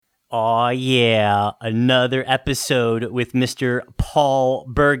Oh, yeah. Another episode with Mr. Paul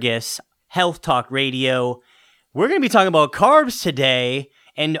Burgess, Health Talk Radio. We're going to be talking about carbs today.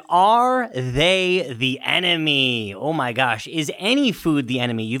 And are they the enemy? Oh my gosh. Is any food the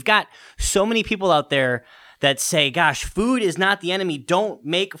enemy? You've got so many people out there that say, gosh, food is not the enemy. Don't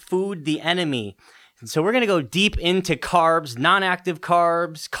make food the enemy. And so we're going to go deep into carbs, non-active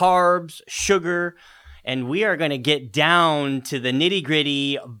carbs, sugar. And we are going to get down to the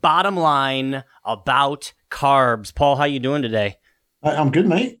nitty-gritty bottom line about carbs. Paul, how you doing today? I'm good,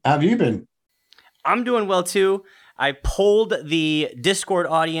 mate. How have you been? I'm doing well, too. I polled the Discord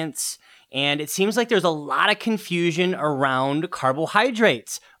audience, and it seems like there's a lot of confusion around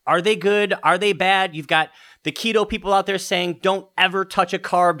carbohydrates. Are they good? Are they bad? You've got the keto people out there saying, don't ever touch a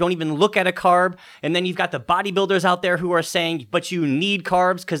carb. Don't even look at a carb. And then you've got the bodybuilders out there who are saying, but you need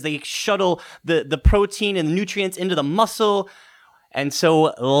carbs because they shuttle the protein and the nutrients into the muscle. And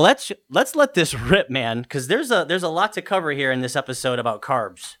so let's let this rip, man, because there's a lot to cover here in this episode about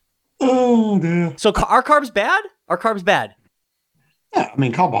carbs. Oh, dear. So are carbs bad? Are carbs bad? Yeah, I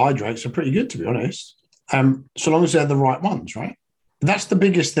mean, carbohydrates are pretty good, to be honest. So long as they're the right ones, right? That's the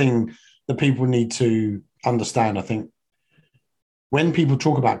biggest thing that people need to understand, I think. When people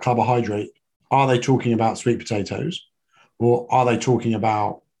talk about carbohydrate, are they talking about sweet potatoes or are they talking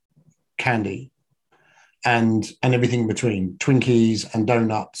about candy and everything in between, Twinkies and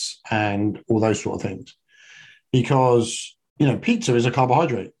donuts and all those sort of things? Because, pizza is a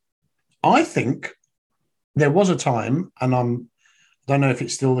carbohydrate. I think there was a time, and I don't know if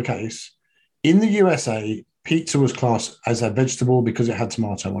it's still the case, in the USA, pizza was classed as a vegetable because it had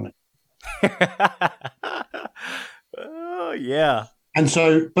tomato on it. Oh, yeah. And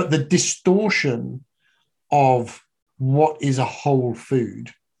so, but the distortion of what is a whole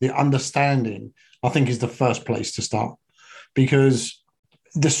food, the understanding, I think is the first place to start. Because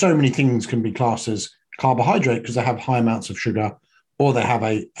there's so many things can be classed as carbohydrate because they have high amounts of sugar or they have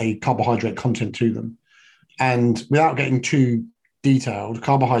a carbohydrate content to them. And without getting too detailed,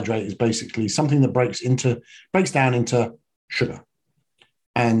 carbohydrate is basically something that breaks down into sugar.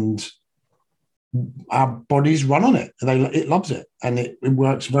 And our bodies run on it. It loves it. And it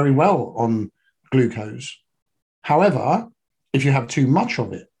works very well on glucose. However, if you have too much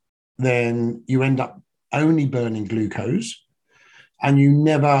of it, then you end up only burning glucose and you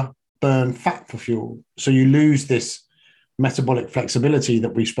never burn fat for fuel. So you lose this metabolic flexibility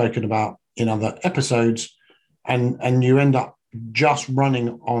that we've spoken about in other episodes, and you end up just running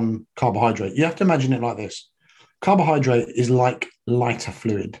on carbohydrate. You have to imagine it like this. Carbohydrate is like lighter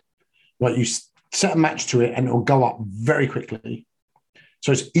fluid. Like you set a match to it and it will go up very quickly.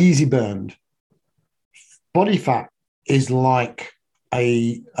 So it's easy burned. Body fat is like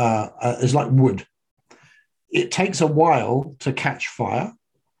wood. It takes a while to catch fire,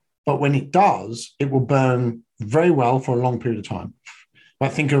 but when it does, it will burn very well for a long period of time.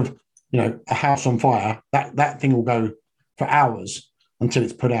 Like think of, a house on fire, that thing will go for hours until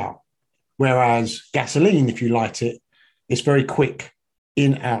it's put out. Whereas gasoline, if you light it, it's very quick,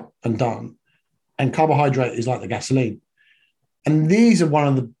 in, out, and done. And carbohydrate is like the gasoline. And these are one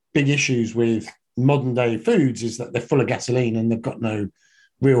of the big issues with modern day foods is that they're full of gasoline and they've got no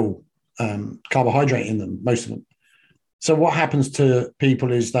real carbohydrate in them, most of them. So what happens to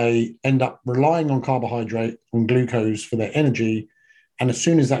people is they end up relying on carbohydrate, on glucose for their energy. And as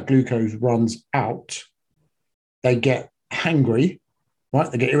soon as that glucose runs out, they get hangry,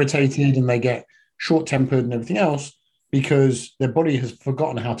 right? They get irritated and they get short-tempered and everything else because their body has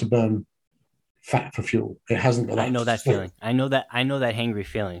forgotten how to burn fat for fuel. It hasn't got that. I know that feeling. I know that hangry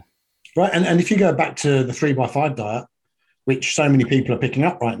feeling. Right. And if you go back to the 3x5 diet, which so many people are picking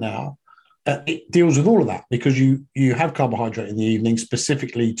up right now, it deals with all of that because you have carbohydrate in the evening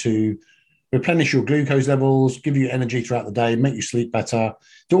specifically to replenish your glucose levels, give you energy throughout the day, make you sleep better,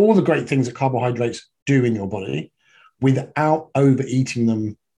 do all the great things that carbohydrates do in your body without overeating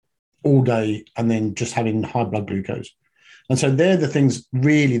them all day and then just having high blood glucose. And so they're the things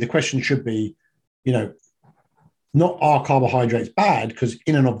really, the question should be, not are carbohydrates bad, because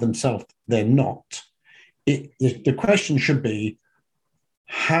in and of themselves, they're not. The question should be,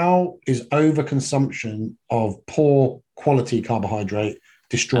 how is overconsumption of poor quality carbohydrate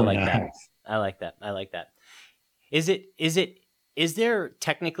destroying our health? I like that. Is there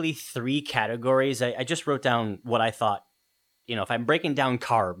technically three categories? I just wrote down what I thought, if I'm breaking down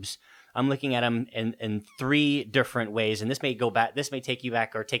carbs, I'm looking at them in three different ways. And this may take you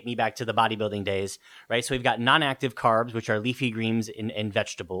back or take me back to the bodybuilding days, right? So we've got non-active carbs, which are leafy greens and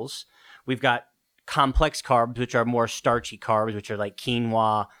vegetables. We've got complex carbs, which are more starchy carbs, which are like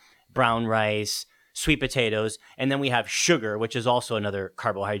quinoa, brown rice, sweet potatoes, and then we have sugar, which is also another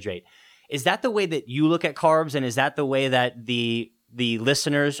carbohydrate. Is that the way that you look at carbs, and is that the way that the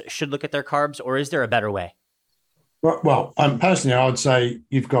listeners should look at their carbs, or is there a better way? Well, personally, I would say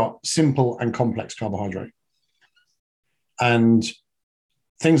you've got simple and complex carbohydrate. And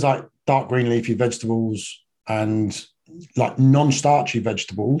things like dark green leafy vegetables and like non-starchy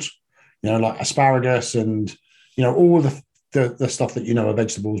vegetables, like asparagus and, all the stuff that are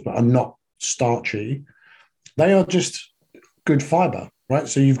vegetables but are not starchy, they are just good fiber, right?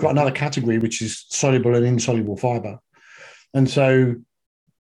 So you've got another category, which is soluble and insoluble fiber. And so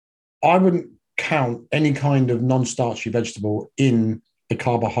I wouldn't count any kind of non-starchy vegetable in the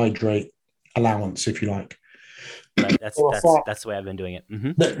carbohydrate allowance, if you like. Right. That's the way I've been doing it.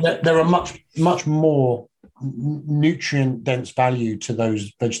 Mm-hmm. There are much more nutrient dense value to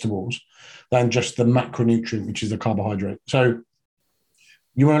those vegetables than just the macronutrient, which is the carbohydrate. So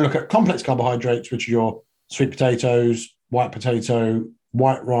you want to look at complex carbohydrates, which are your sweet potatoes, white potato,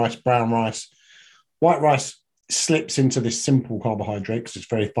 white rice, brown rice. White rice slips into this simple carbohydrate because it's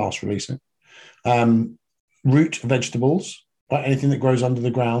very fast releasing. Root vegetables, right? Anything that grows under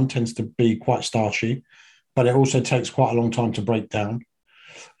the ground tends to be quite starchy, but it also takes quite a long time to break down.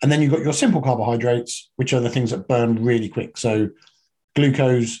 And then you've got your simple carbohydrates, which are the things that burn really quick. So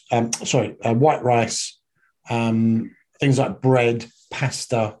glucose, white rice, things like bread,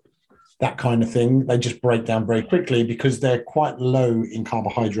 pasta, that kind of thing. They just break down very quickly because they're quite low in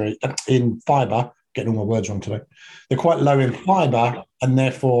carbohydrate, in fiber. Getting all my words wrong today. They're quite low in fiber, and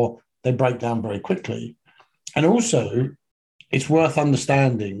therefore they break down very quickly. And also, it's worth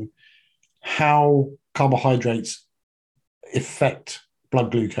understanding how carbohydrates affect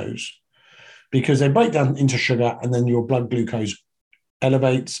blood glucose, because they break down into sugar and then your blood glucose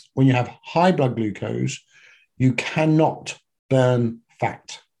elevates. When you have high blood glucose, you cannot burn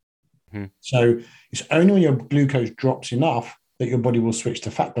fat. Mm-hmm. So it's only when your glucose drops enough that your body will switch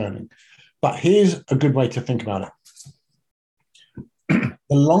to fat burning. But here's a good way to think about it.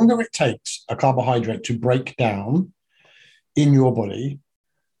 The longer it takes a carbohydrate to break down in your body,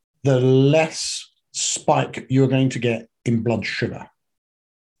 the less spike you're going to get in blood sugar.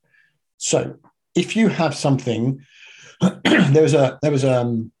 So if you have something, there was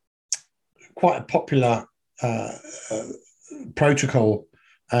quite a popular protocol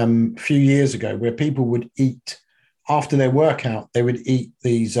a few years ago where people would eat, after their workout, they would eat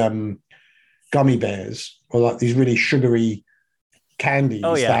these gummy bears, or like these really sugary candies.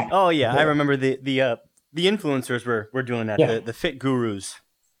 Oh yeah, I remember the influencers were doing that. Yeah. The fit gurus.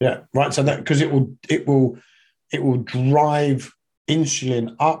 Yeah, right. So that because it will drive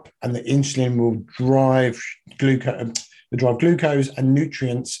insulin up, and the insulin will drive glucose and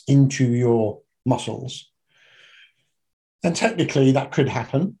nutrients into your muscles. And technically, that could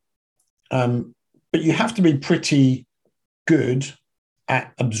happen, but you have to be pretty good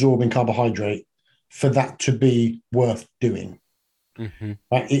at absorbing carbohydrate for that to be worth doing. Mm-hmm.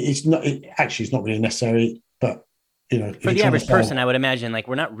 Right? It's not really necessary, but for the average person, I would imagine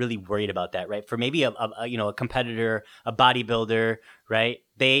we're not really worried about that, right? For maybe a competitor, a bodybuilder, right?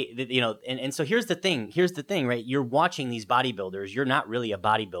 And so here's the thing, right? You're watching these bodybuilders. You're not really a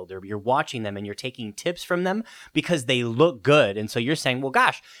bodybuilder. You're watching them and you're taking tips from them because they look good. And so you're saying, well,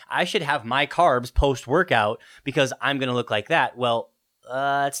 gosh, I should have my carbs post-workout because I'm going to look like that. Well,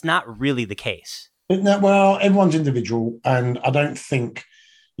 it's not really the case. Well, everyone's individual. And I don't think,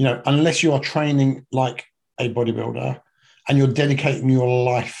 unless you are training like a bodybuilder and you're dedicating your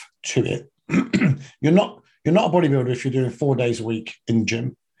life to it, you're not a bodybuilder if you're doing 4 days a week in the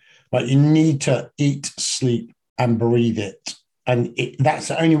gym. Right? You need to eat, sleep, and breathe it. And that's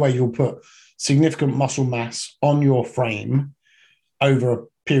the only way you'll put significant muscle mass on your frame over a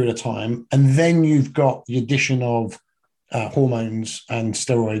period of time. And then you've got the addition of hormones and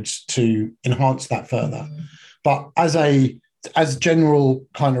steroids to enhance that further. But as a general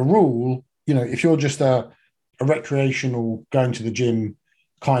kind of rule, if you're just a recreational going to the gym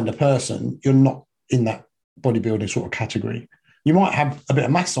kind of person, you're not in that bodybuilding sort of category. You might have a bit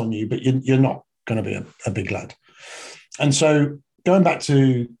of mass on you, but you're not going to be a big lad. And so going back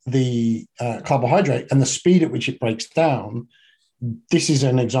to the carbohydrate and the speed at which it breaks down, this is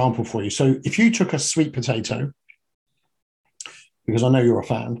an example for you. So if you took a sweet potato, because I know you're a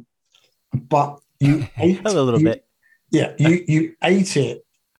fan, but you ate a little bit. Yeah, you ate it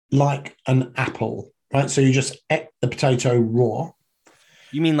like an apple, right? So you just ate the potato raw.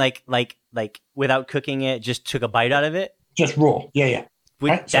 You mean like without cooking it, just took a bite out of it? Just raw, yeah.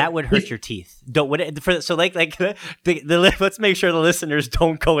 That would hurt your teeth. Let's make sure the listeners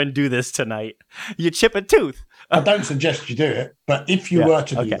don't go and do this tonight. You chip a tooth. I don't suggest you do it, but if you were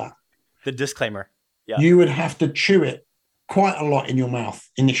to do that, the disclaimer. Yeah. you would have to chew it quite a lot in your mouth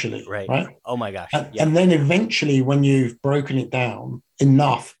initially, Right. right? Oh my gosh. And, Yeah. and then eventually, when you've broken it down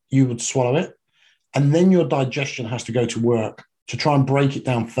enough, you would swallow it. And then your digestion has to go to work to try and break it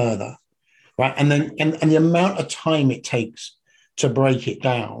down further, right? And then and the amount of time it takes to break it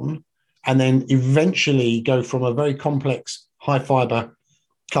down and then eventually go from a very complex high fiber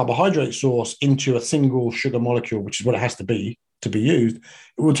carbohydrate source into a single sugar molecule, which is what it has to be used,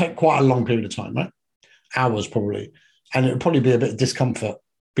 it will take quite a long period of time, right? Hours probably. And it would probably be a bit of discomfort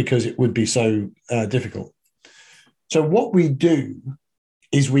because it would be so difficult. So what we do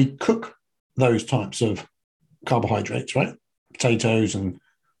is we cook those types of carbohydrates, right? Potatoes and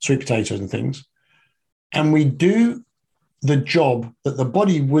sweet potatoes and things. And we do the job that the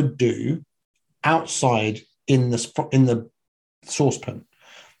body would do outside in the saucepan,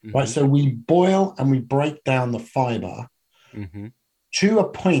 right? So we boil and we break down the fiber to a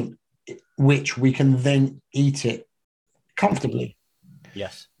point which we can then eat it comfortably.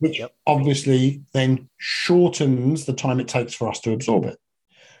 Yes. Which obviously then shortens the time it takes for us to absorb it.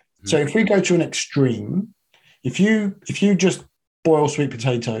 So if we go to an extreme, if you just boil sweet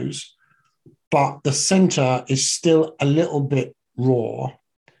potatoes, but the center is still a little bit raw,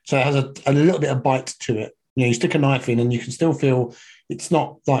 so it has a little bit of bite to it. You know, you stick a knife in and you can still feel it's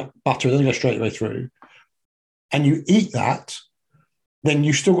not like butter, it doesn't go straight away through. And you eat that, then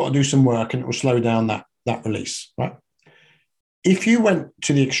you've still got to do some work and it will slow down that release, right? If you went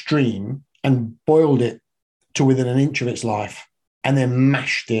to the extreme and boiled it to within an inch of its life and then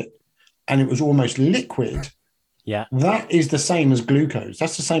mashed it and it was almost liquid, that is the same as glucose.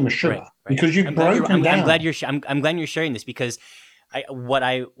 That's the same as sugar because you've broken down. I'm glad you're sharing this because what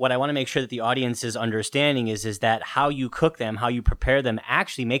I want to make sure that the audience is understanding is that how you cook them, how you prepare them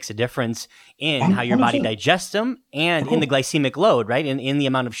actually makes a difference in how your body digests them and in the glycemic load, right? In the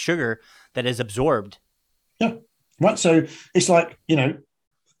amount of sugar that is absorbed. Yeah. Right. So it's like, you know,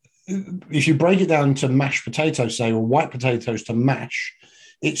 if you break it down to mashed potatoes, say, or white potatoes to mash,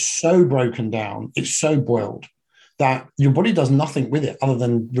 it's so broken down, it's so boiled that your body does nothing with it other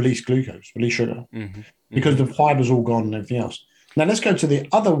than release glucose, release sugar, because the fiber's all gone and everything else. Now let's go to the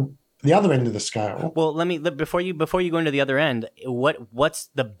other end of the scale. Well, before you go into the other end, what's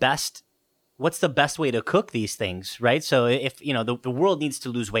the best way to cook these things, right? So if you know the world needs to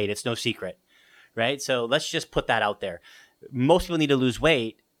lose weight, it's no secret, right? So let's just put that out there. Most people need to lose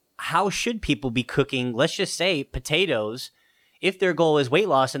weight. How should people be cooking, let's just say, potatoes, if their goal is weight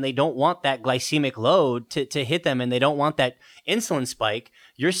loss and they don't want that glycemic load to hit them and they don't want that insulin spike?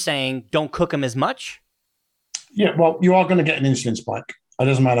 You're saying don't cook them as much? Yeah, well, you are going to get an insulin spike. It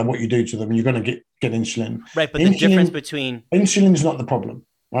doesn't matter what you do to them, you're going to get insulin. Right, but the difference between... Insulin is not the problem,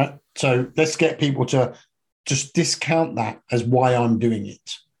 right? So let's get people to just discount that as why I'm doing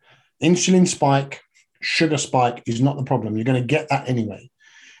it. Insulin spike, sugar spike is not the problem. You're going to get that anyway.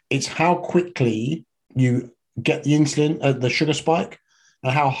 It's how quickly you get the insulin, the sugar spike,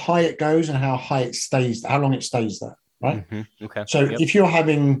 and how high it goes and how high it stays, how long it stays there, right? Okay. So if you're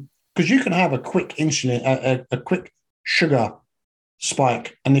having... Because you can have a quick insulin, a quick sugar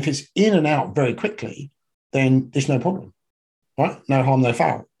spike, and if it's in and out very quickly, then there's no problem, right? No harm, no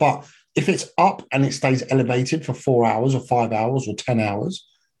foul. But if it's up and it stays elevated for 4 hours or 5 hours or 10 hours,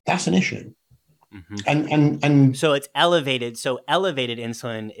 that's an issue. And so it's elevated. So elevated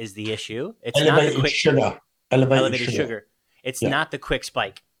insulin is the issue. It's elevated not the quick sugar. Elevated sugar. It's not the quick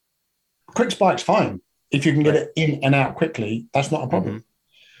spike. Quick spike's fine if you can get it in and out quickly. That's not a problem.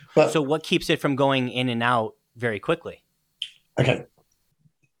 But, so what keeps it from going in and out very quickly? Okay.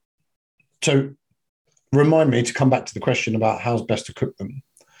 So remind me to come back to the question about how's best to cook them.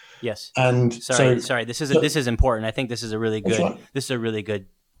 Yes. And sorry. This is important. I think this is a really good. This is a really good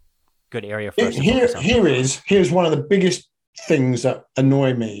area for us. Here's one of the biggest things that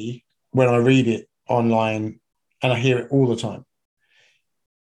annoy me when I read it online, and I hear it all the time.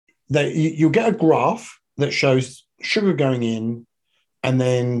 That you get a graph that shows sugar going in. And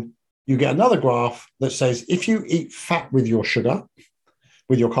then you get another graph that says if you eat fat with your sugar,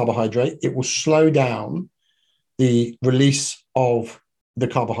 with your carbohydrate, it will slow down the release of the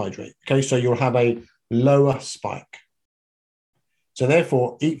carbohydrate. Okay, so you'll have a lower spike. So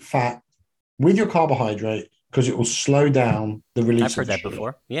therefore, eat fat with your carbohydrate because it will slow down the release. I've heard that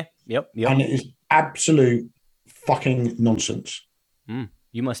before. Yeah. Yep. And it is absolute fucking nonsense.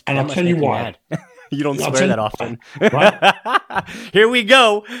 You must. And I'll tell you why. You don't swear that often. Right? Here we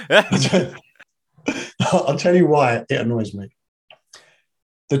go. I'll tell you why it annoys me.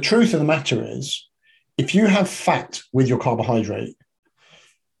 The truth of the matter is, if you have fat with your carbohydrate,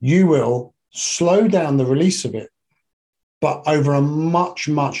 you will slow down the release of it, but over a much,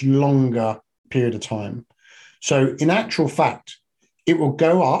 much longer period of time. So in actual fact, it will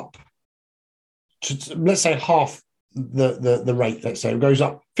go up to, let's say, half the rate. Let's say it goes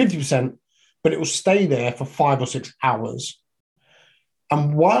up 50%, but it will stay there for 5 or 6 hours.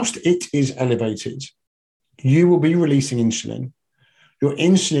 And whilst it is elevated, you will be releasing insulin. Your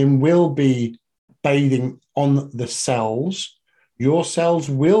insulin will be bathing on the cells. Your cells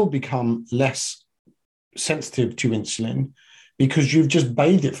will become less sensitive to insulin because you've just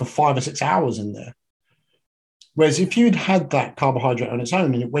bathed it for 5 or 6 hours in there. Whereas if you'd had that carbohydrate on its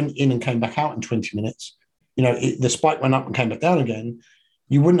own and it went in and came back out in 20 minutes, the spike went up and came back down again,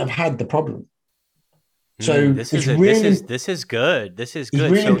 you wouldn't have had the problem. So this is good. This is good. It's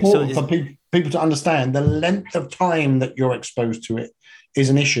really important for people to understand the length of time that you're exposed to it is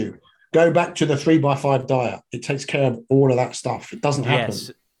an issue. Go back to the 3x5 diet. It takes care of all of that stuff. It doesn't happen.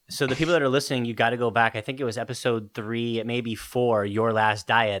 Yes. So the people that are listening, you got to go back. I think it was episode 3, maybe 4, Your Last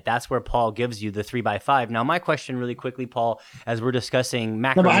Diet. That's where Paul gives you the 3x5. Now, my question really quickly, Paul, as we're discussing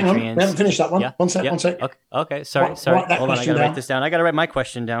macronutrients. No, but hang on. We haven't finished that one. Yeah? One sec. Okay. Sorry. Hold on. I got to write this down. I got to write my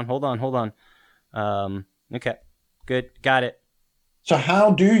question down. Hold on. Okay. Good. Got it. So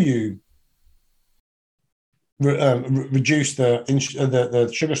how do you reduce the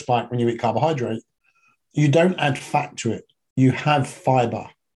sugar spike when you eat carbohydrate? You don't add fat to it. You have fiber.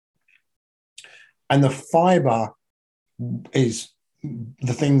 And the fiber is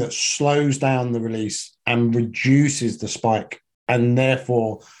the thing that slows down the release and reduces the spike. And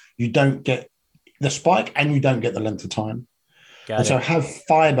therefore, you don't get the spike and you don't get the length of time. So have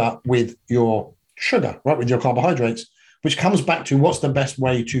fiber with your sugar, right, with your carbohydrates, which comes back to what's the best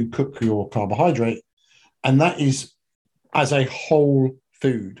way to cook your carbohydrate. And that is as a whole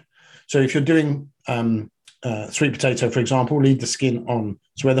food. So if you're doing sweet potato, for example, leave the skin on.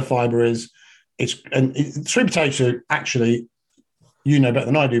 It's where the fiber is. Sweet potato, actually, you know better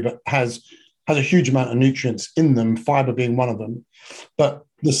than I do, but has a huge amount of nutrients in them, fiber being one of them. But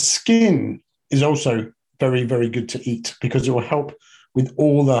the skin is also very, very good to eat because it will help with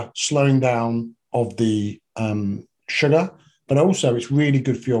all the slowing down of the sugar, but also it's really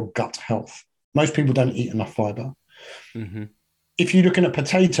good for your gut health. Most people don't eat enough fiber. Mm-hmm. If you're looking at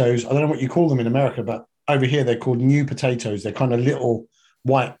potatoes, I don't know what you call them in America, but over here they're called new potatoes. They're kind of little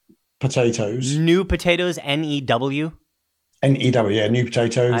white potatoes. New potatoes, N-E-W? N-E-W, yeah, new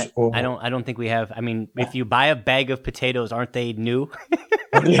potatoes. I don't think we have. I mean, if you buy a bag of potatoes, aren't they new?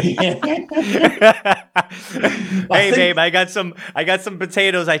 Hey, babe, I got some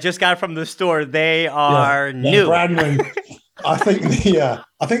potatoes I just got from the store. They are new. Brand new. I think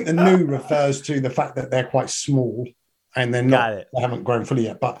the new refers to the fact that they're quite small and they're not. They haven't grown fully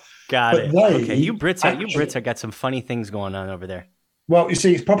yet. But okay, you Brits have got some funny things going on over there. Well, you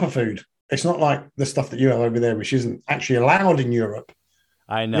see, it's proper food. It's not like the stuff that you have over there, which isn't actually allowed in Europe.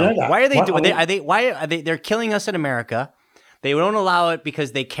 I know. You know why are they doing? Why are they? They're killing us in America. They don't allow it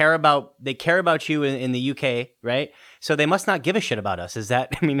because they care about you in the UK, right? So they must not give a shit about us. Is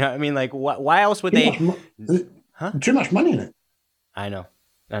that? I mean, like, why else would they? Too much money in it. I know.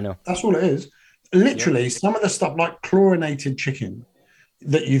 That's all it is. Literally, some of the stuff like chlorinated chicken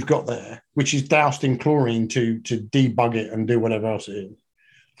that you've got there, which is doused in chlorine to debug it and do whatever else it is.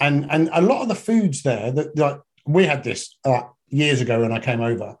 And a lot of the foods there that, like, we had this years ago when I came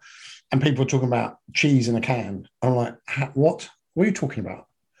over, and people were talking about cheese in a can. I'm like, what? What are you talking about?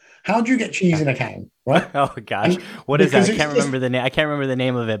 How do you get cheese in a can? Right? Oh gosh, what is that? I can't remember the name. I can't remember the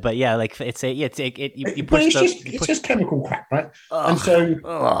name of it, but yeah, like you push it's just chemical crap, right? And so,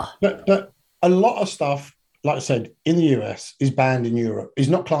 but a lot of stuff, like I said, in the US is banned in Europe. Is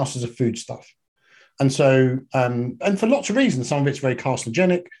not classed as a food stuff, and so and for lots of reasons. Some of it's very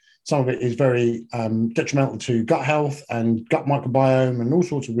carcinogenic. Some of it is very detrimental to gut health and gut microbiome and all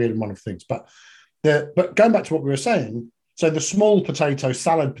sorts of weird and wonderful things. But going back to what we were saying, so the small potato,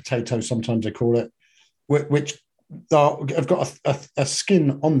 salad potato, sometimes they call it, which have got a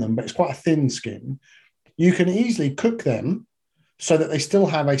skin on them, but it's quite a thin skin. You can easily cook them so that they still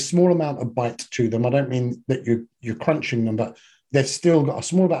have a small amount of bite to them. I don't mean that you're crunching them, but they've still got a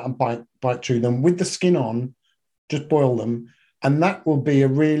small amount of bite to them with the skin on. Just boil them. And that will be a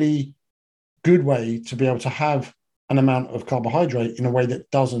really good way to be able to have an amount of carbohydrate in a way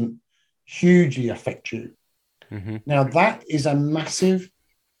that doesn't hugely affect you. Mm-hmm. Now, that is a massive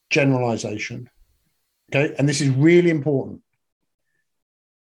generalization. Okay. And this is really important.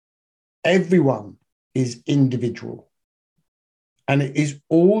 Everyone is individual. And it is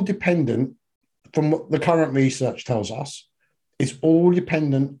all dependent, from what the current research tells us, it's all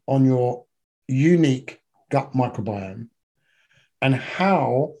dependent on your unique gut microbiome and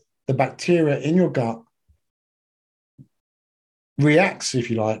how the bacteria in your gut reacts, if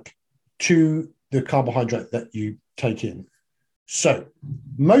you like, to the carbohydrate that you take in. So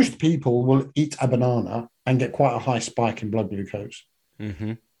most people will eat a banana and get quite a high spike in blood glucose.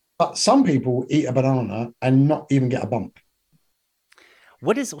 Mm-hmm. But some people eat a banana and not even get a bump.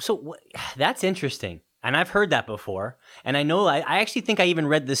 That's interesting. And I've heard that before. And I know, I actually think I even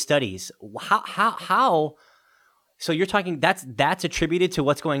read the studies. How? So you're talking, that's attributed to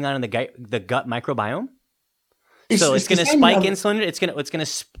what's going on in the gut microbiome? So it's going to spike insulin. It's going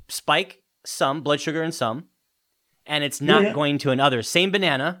to spike some blood sugar in some, and it's not going to in others. Same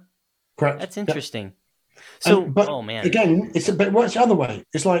banana. Correct. That's interesting. Yeah. So, but oh man, again, it works the other way.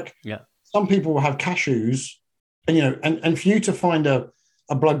 It's like some people will have cashews, and and for you to find a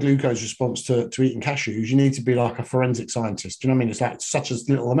blood glucose response to eating cashews, you need to be like a forensic scientist. Do you know what I mean? It's like such a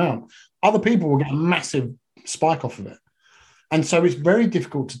little amount. Other people will get a massive spike off of it, and so it's very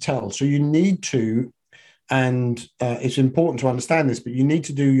difficult to tell. So you need to. And it's important to understand this, but you need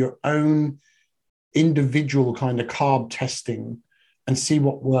to do your own individual kind of carb testing and see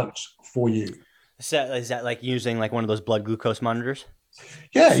what works for you. So is that like using like one of those blood glucose monitors?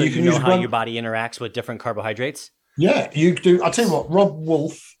 Yeah, so you can know how your body interacts with different carbohydrates. Yeah, you do. I'll tell you what, Rob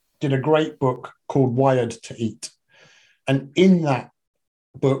Wolf did a great book called Wired to Eat. And in that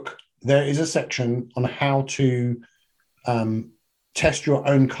book, there is a section on how to test your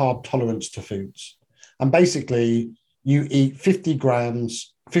own carb tolerance to foods. And basically, you eat 50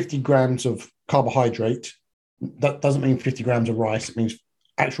 grams of carbohydrate. That doesn't mean 50 grams of rice. It means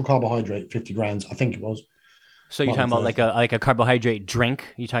actual carbohydrate, 50 grams, I think it was. So you're talking about like a carbohydrate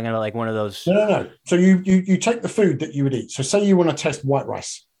drink? You're talking about like one of those? No. So you take the food that you would eat. So say you want to test white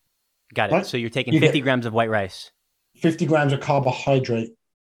rice. Got it. Right? So you're taking 50 grams of white rice. 50 grams of carbohydrate.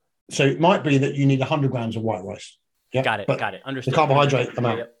 So it might be that you need 100 grams of white rice. Yep. Got it. Understood. The carbohydrate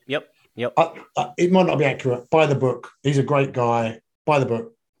amount. Yep. It might not be accurate. Buy the book. He's a great guy. Buy the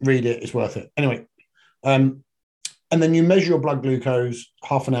book. Read it. It's worth it. Anyway, and then you measure your blood glucose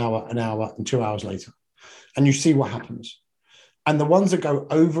half an hour, and 2 hours later, and you see what happens. And the ones that go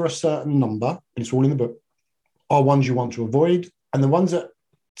over a certain number, and it's all in the book, are ones you want to avoid. And the ones that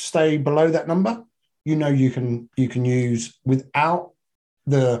stay below that number, you can use without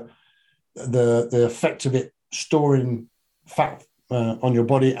the effect of it storing fat on your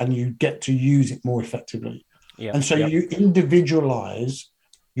body, and you get to use it more effectively. And so you individualize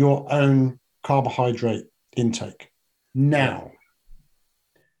your own carbohydrate intake. Now,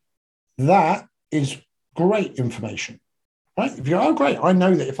 that is great information, right? If you're, great, I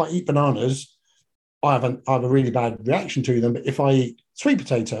know that if I eat bananas, I have a really bad reaction to them. But if I eat sweet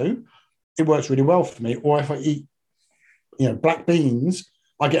potato, it works really well for me. Or if I eat, black beans,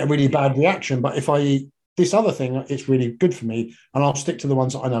 I get a really bad reaction. But if I eat this other thing, it's really good for me, and I'll stick to the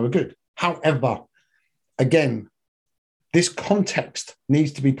ones that I know are good. However, again, this context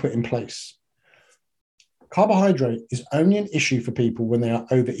needs to be put in place. Carbohydrate is only an issue for people when they are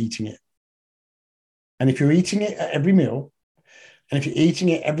overeating it. And if you're eating it at every meal, and if you're eating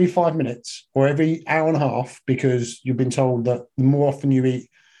it every 5 minutes or every hour and a half, because you've been told that the more often you eat,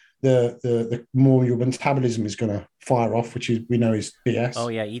 the more your metabolism is going to fire off, which we know is BS. Oh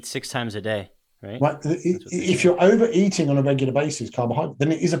yeah, eat 6 times a day. Right. If you're overeating on a regular basis carbohydrate,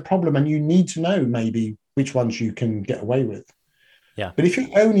 then it is a problem, and you need to know maybe which ones you can get away with. Yeah. But if you're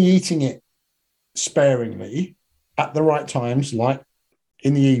only eating it sparingly at the right times, like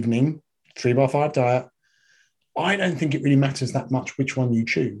in the evening, 3x5 diet, I don't think it really matters that much which one you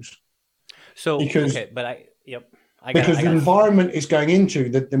choose. So because the environment is going into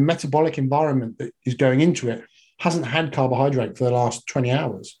the metabolic environment that is going into it hasn't had carbohydrate for the last 20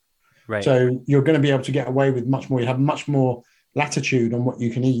 hours. Right. So you're going to be able to get away with much more. You have much more latitude on what you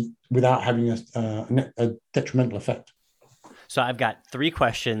can eat without having a detrimental effect. So I've got 3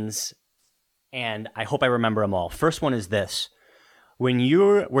 questions, and I hope I remember them all. First one is this. When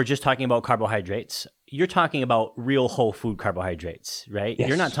we're just talking about carbohydrates, you're talking about real whole food carbohydrates, right? Yes.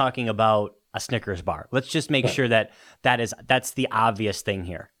 You're not talking about a Snickers bar. Let's just make sure that's the obvious thing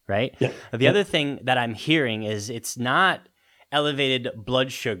here, right? Yeah. The other thing that I'm hearing is it's not elevated blood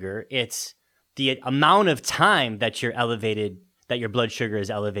sugar, it's the amount of time that your blood sugar is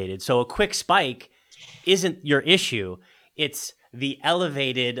elevated. So a quick spike isn't your issue, it's the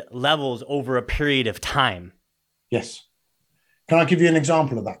elevated levels over a period of time. Yes. Can I give you an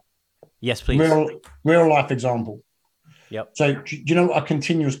example of that? Yes, please. Real life example. Yep. So do you know what a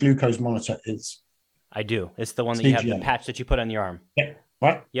continuous glucose monitor is? I do. It's the one that you have, the patch that you put on your arm. Yeah.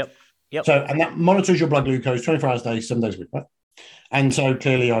 Right? Yep. So, and that monitors your blood glucose 24 hours a day, 7 days a week, right? And so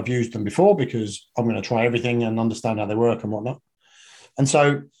clearly I've used them before because I'm going to try everything and understand how they work and whatnot. And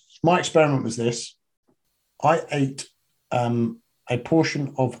so my experiment was this. I ate a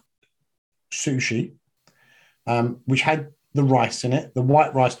portion of sushi, which had the rice in it, the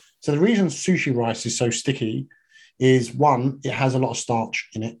white rice. So the reason sushi rice is so sticky is, one, it has a lot of starch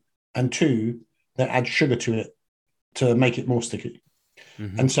in it, and two, they add sugar to it to make it more sticky.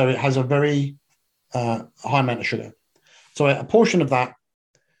 Mm-hmm. And so it has a very high amount of sugar. So a portion of that,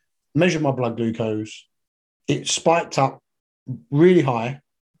 measured my blood glucose, it spiked up really high,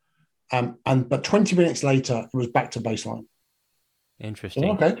 but 20 minutes later, it was back to baseline. Interesting.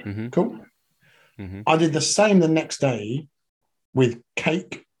 So, okay, Mm-hmm. cool. Mm-hmm. I did the same the next day with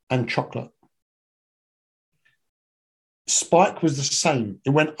cake and chocolate. Spike was the same.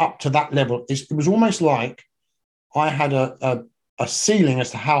 It went up to that level. It was almost like I had a ceiling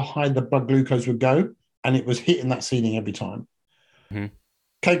as to how high the blood glucose would go, and it was hitting that ceiling every time. Mm-hmm.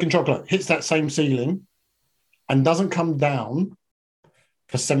 Cake and chocolate hits that same ceiling and doesn't come down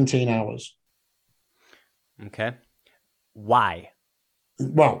for 17 hours. Okay. Why?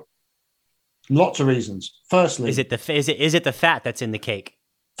 Well, lots of reasons. Firstly, is it the fat that's in the cake?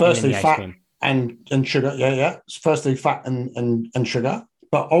 Firstly, and in the fat ice cream? and sugar. Yeah. Firstly, fat and sugar.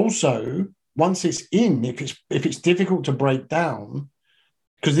 But also, once it's in, if it's difficult to break down,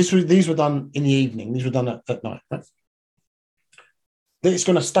 because these were done in the evening, these were done at night, right? It's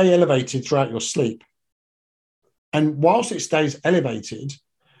going to stay elevated throughout your sleep. And whilst it stays elevated,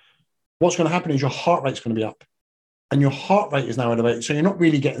 what's going to happen is your heart rate's going to be up. And your heart rate is now elevated. So you're not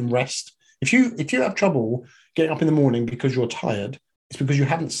really getting rest. If you have trouble getting up in the morning because you're tired, it's because you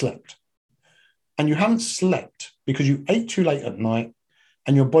haven't slept. And you haven't slept because you ate too late at night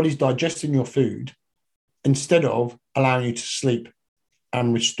and your body's digesting your food instead of allowing you to sleep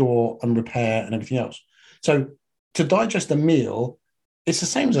and restore and repair and everything else. So to digest a meal, it's the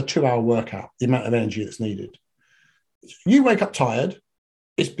same as a 2-hour workout, the amount of energy that's needed. You wake up tired,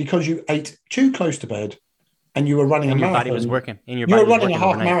 it's because you ate too close to bed and you were running a marathon. Body was working. You were running a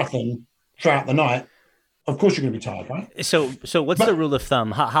half marathon throughout the night. Of course you're going to be tired, right? So what's the rule of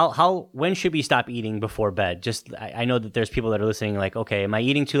thumb? When should we stop eating before bed? Just, I know that there's people that are listening like, okay, am I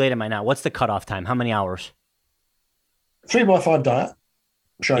eating too late? Am I not? What's the cutoff time? How many hours? 3x5 diet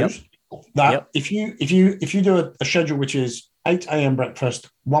shows that if you do a schedule which is 8 a.m.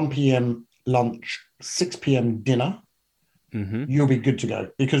 breakfast, 1 p.m. lunch, 6 p.m. dinner, mm-hmm. you'll be good to go.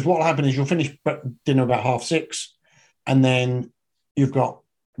 Because what will happen is you'll finish dinner about 6:30, and then you've got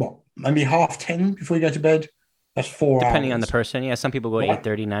maybe 10:30 before you go to bed. That's 4 hours. Depending on the person. Yeah, some people go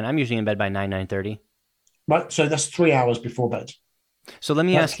 8:30, 9. I'm usually in bed by 9:30. Right, so that's 3 hours before bed. So let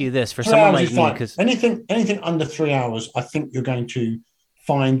me ask you this: for someone like me, because anything under 3 hours, I think you're going to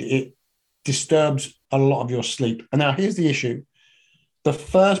find it disturbs a lot of your sleep. And now here's the issue: the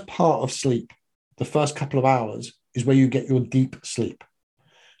first part of sleep, the first couple of hours, is where you get your deep sleep,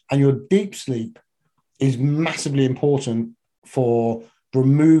 and your deep sleep is massively important for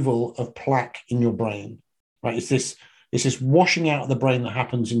removal of plaque in your brain. Right? It's this washing out of the brain that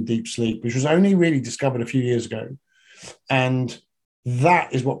happens in deep sleep, which was only really discovered a few years ago, and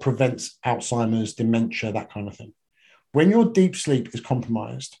that is what prevents Alzheimer's, dementia, that kind of thing. When your deep sleep is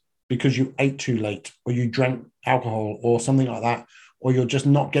compromised because you ate too late or you drank alcohol or something like that, or you're just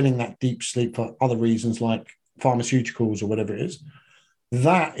not getting that deep sleep for other reasons like pharmaceuticals or whatever it is,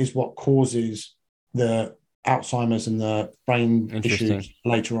 that is what causes the Alzheimer's and the brain issues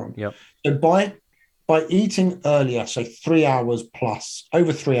later on. Yep. So by eating earlier, so 3 hours plus,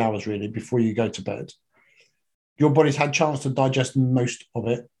 over 3 hours really, before you go to bed, your body's had a chance to digest most of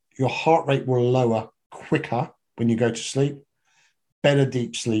it. Your heart rate will lower quicker when you go to sleep, better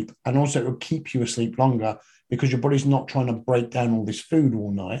deep sleep, and also it will keep you asleep longer because your body's not trying to break down all this food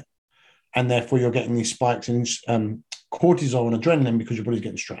all night, and therefore you're getting these spikes in cortisol and adrenaline because your body's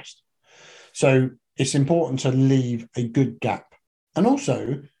getting stressed. So it's important to leave a good gap. And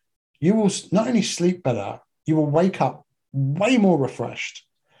also, you will not only sleep better, you will wake up way more refreshed.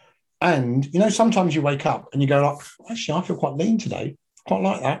 And, sometimes you wake up and you go, actually, I feel quite lean today. Quite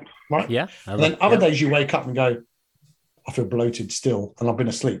like that, right? Yeah. And then other days you wake up and go, I feel bloated still and I've been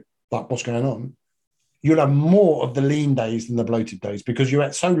asleep. Like, what's going on? You'll have more of the lean days than the bloated days because you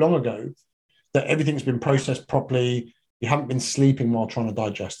ate so long ago that everything's been processed properly. You haven't been sleeping while trying to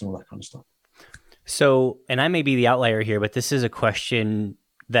digest and all that kind of stuff. So, and I may be the outlier here, but this is a question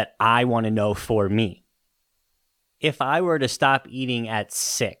that I want to know for me. If I were to stop eating at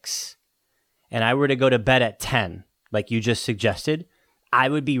 6 and I were to go to bed at 10, like you just suggested, I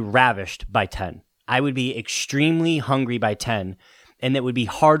would be ravished by 10. I would be extremely hungry by 10, and it would be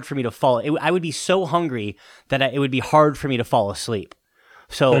hard for me to fall. I would be so hungry that it would be hard for me to fall asleep.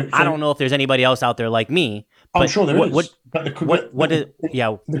 So I don't know if there's anybody else out there like me. I'm sure there is. But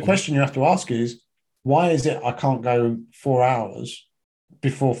the question you have to ask is, why is it I can't go 4 hours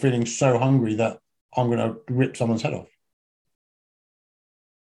before feeling so hungry that I'm going to rip someone's head off?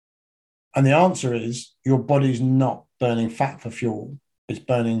 And the answer is your body's not burning fat for fuel. It's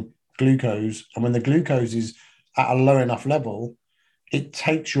burning glucose. And when the glucose is at a low enough level, it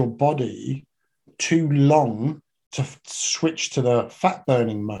takes your body too long to switch to the fat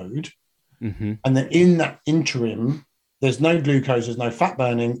burning mode. Mm-hmm. And then in that interim, there's no glucose, there's no fat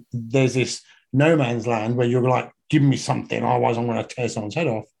burning. There's this no man's land where you're like, give me something, otherwise I'm going to tear someone's head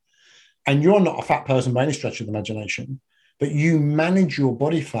off. And you're not a fat person by any stretch of the imagination, but you manage your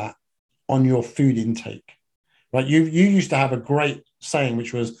body fat on your food intake. Right? You used to have a great saying,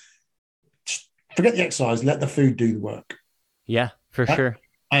 which was, forget the exercise, let the food do the work. Yeah, for sure.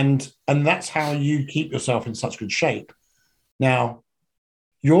 And that's how you keep yourself in such good shape. Now,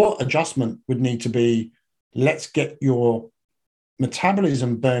 your adjustment would need to be, let's get your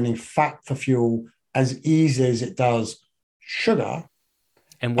metabolism burning fat for fuel as easy as it does sugar.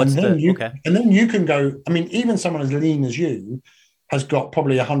 And what's and then you can go, I mean, even someone as lean as you has got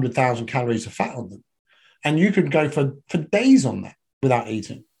probably 100,000 calories of fat on them. And you could go for days on that without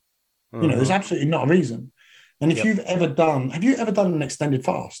eating. You know, there's absolutely not a reason. And if have you ever done an extended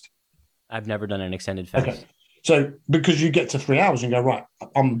fast? I've never done an extended fast. Okay. So because you get to 3 hours and go, right,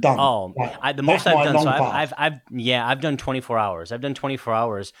 I'm done. Oh, the most I've done. So I've done 24 hours. I've done 24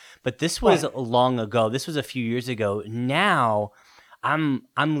 hours, but this was long ago. This was a few years ago. Now I'm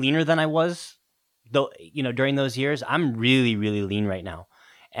leaner than I was, though, you know, during those years. I'm really, really lean right now.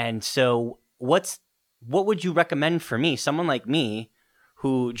 And so what would you recommend for me? Someone like me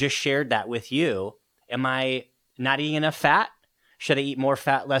who just shared that with you, am I not eating enough fat? Should I eat more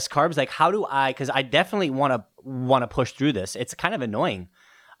fat, less carbs? Like, how do I, because I definitely want to push through this. It's kind of annoying.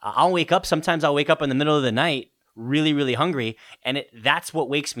 Sometimes I'll wake up in the middle of the night really, really hungry. And that's what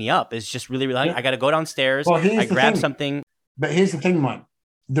wakes me up, is just really, really hungry. I got to go downstairs. I grab something. But here's the thing, Mike.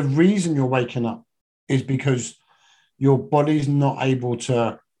 The reason you're waking up is because your body's not able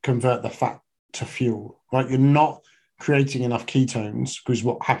to convert the fat to fuel, right? You're not creating enough ketones, because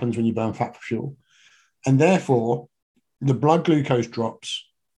what happens when you burn fat for fuel. And therefore, the blood glucose drops.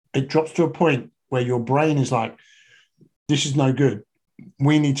 It drops to a point where your brain is like, this is no good.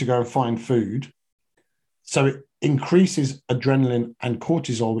 We need to go and find food. So it increases adrenaline and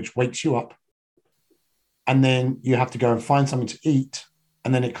cortisol, which wakes you up. And then you have to go and find something to eat.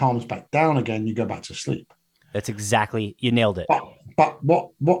 And then it calms back down again. You go back to sleep. That's exactly, you nailed it. But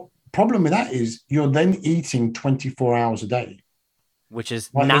what problem with that is you're then eating 24 hours a day. Which is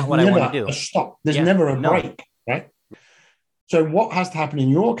not what I want to do. There's never a break, right? So what has to happen in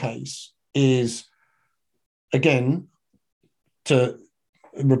your case is, again, to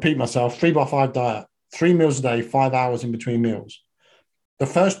repeat myself, 3x5 diet, 3 meals a day, 5 hours in between meals. The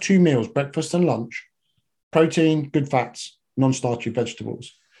first 2 meals, breakfast and lunch, protein, good fats, non-starchy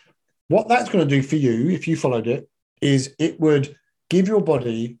vegetables. What that's going to do for you, if you followed it, is it would give your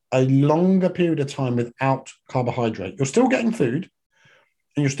body a longer period of time without carbohydrate. You're still getting food,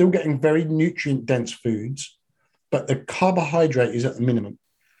 and you're still getting very nutrient-dense foods, but the carbohydrate is at the minimum.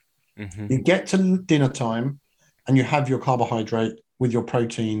 Mm-hmm. You get to dinner time and you have your carbohydrate with your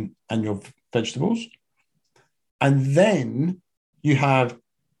protein and your vegetables. And then you have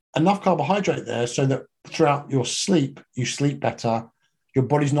enough carbohydrate there so that throughout your sleep, you sleep better. Your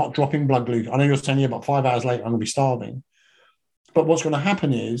body's not dropping blood glucose. I know you're saying about 5 hours later, I'm going to be starving. But what's going to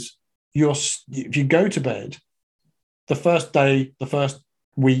happen is if you go to bed, the first day, the first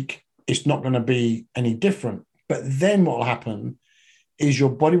week, it's not going to be any different. But then what will happen is your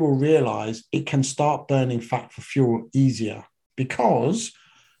body will realize it can start burning fat for fuel easier, because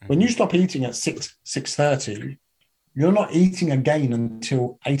when you stop eating at 6:30, you're not eating again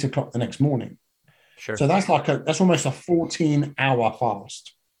until 8 o'clock the next morning. Sure. So that's almost a 14-hour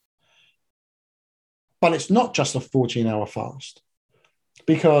fast. But it's not just a 14-hour fast,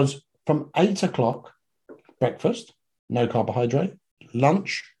 because from 8 o'clock, breakfast, no carbohydrate,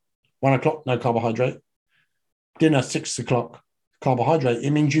 lunch, 1 o'clock, no carbohydrate, dinner, 6 o'clock, carbohydrate. It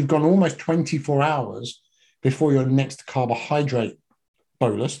means you've gone almost 24 hours before your next carbohydrate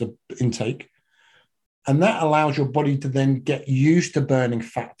bolus, the intake. And that allows your body to then get used to burning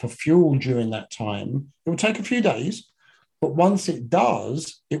fat for fuel during that time. It will take a few days, but once it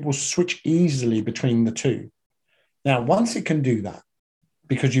does, it will switch easily between the two. Now, once it can do that,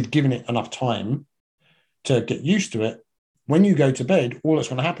 because you've given it enough time to get used to it, when you go to bed, all that's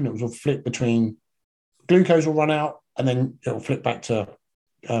going to happen is it will flip between glucose will run out, and then it will flip back to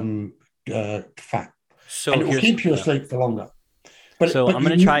fat. So and it will keep you asleep for longer. But I'm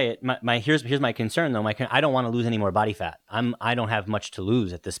going to try it. Here's my concern though. I don't want to lose any more body fat. I don't have much to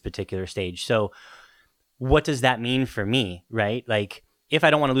lose at this particular stage. So what does that mean for me, right? Like, if I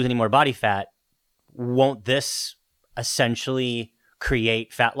don't want to lose any more body fat, won't this essentially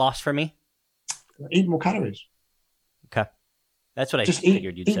create fat loss for me? Eat more calories. Okay. That's what I Just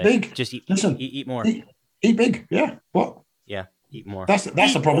figured you'd eat say. big. Just eat, Listen, eat more. Eat big. Yeah. What? Yeah. Eat more. That's eat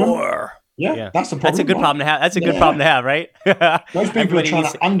the problem. More. Yeah, that's the problem. That's a good problem to have. That's a good problem to have, right? Most people are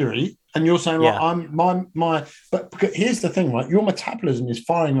trying to undereat, and you're saying, "Well, I'm my." But here's the thing, right? Your metabolism is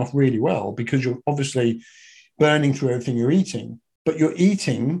firing off really well because you're obviously burning through everything you're eating. But you're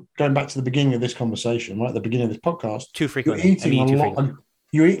eating, going back to the beginning of this conversation, right? At the beginning of this podcast, too frequently.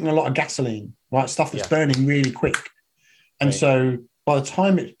 You're eating a lot of gasoline, right? Stuff that's burning really quick. And so by the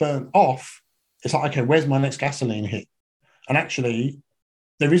time it's burnt off, it's like, okay, where's my next gasoline hit? And actually,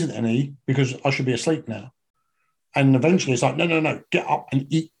 there isn't any because I should be asleep now. And eventually it's like, no, get up and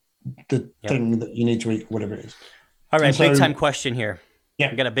eat the thing that you need to eat, whatever it is. All right, big time question here. Yeah.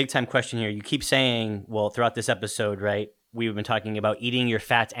 I got a big time question here. You keep saying, well, throughout this episode, right, we've been talking about eating your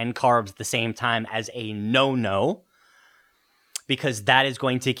fats and carbs at the same time as a no-no, because that is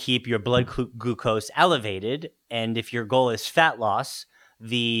going to keep your blood glucose elevated. And if your goal is fat loss,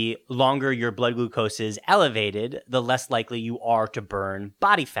 the longer your blood glucose is elevated, the less likely you are to burn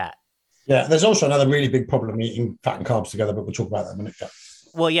body fat. Yeah, there's also another really big problem eating fat and carbs together, but we'll talk about that in a minute. Yeah.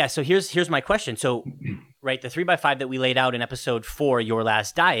 Well, yeah, so here's my question. So, right, the 3x5 that we laid out in episode 4, Your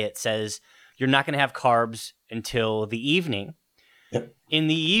Last Diet, says you're not going to have carbs until the evening. Yep. In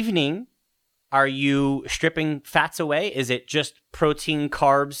the evening, are you stripping fats away? Is it just protein,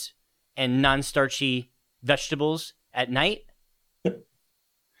 carbs, and non-starchy vegetables at night? Yep.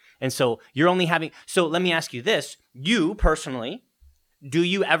 And so you're only having... So let me ask you this. You, personally, do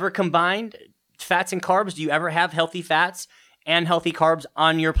you ever combine fats and carbs? Do you ever have healthy fats and healthy carbs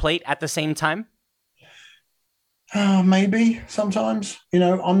on your plate at the same time? Maybe sometimes.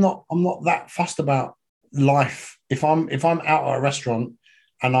 I'm not that fussed about life. If I'm out at a restaurant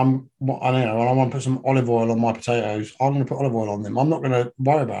and I want to put some olive oil on my potatoes, I'm going to put olive oil on them. I'm not going to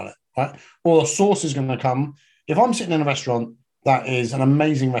worry about it, right? Or the sauce is going to come. If I'm sitting in a restaurant that is an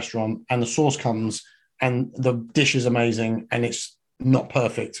amazing restaurant and the sauce comes and the dish is amazing and it's not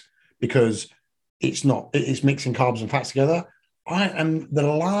perfect because it's mixing carbs and fats together, I am the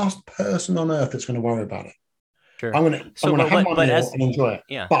last person on earth that's going to worry about it. Sure. I'm going to have my meal and enjoy it.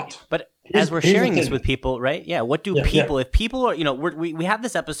 Yeah. But as we're sharing this with people, right? Yeah. What do people, if people are, we have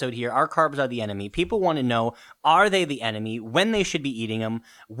this episode here, our carbs are the enemy. People want to know, are they the enemy, when they should be eating them,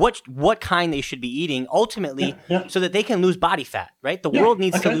 what kind they should be eating ultimately so that they can lose body fat, right? The world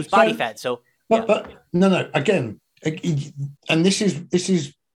needs to lose body fat. So, but no, again, and this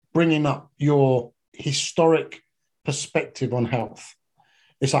is bringing up your historic perspective on health.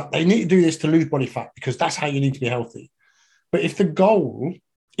 It's like they need to do this to lose body fat because that's how you need to be healthy. But if the goal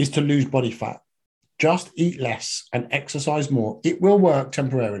is to lose body fat, just eat less and exercise more. It will work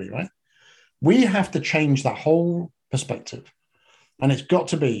temporarily, right? We have to change that whole perspective. And it's got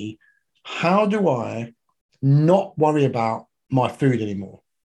to be, how do I not worry about my food anymore?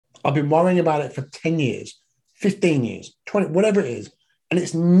 I've been worrying about it for 10 years, 15 years, 20, whatever it is. And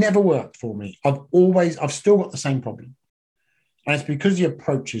it's never worked for me. I've still got the same problem. And it's because the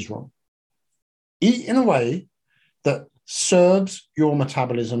approach is wrong. Eat in a way that serves your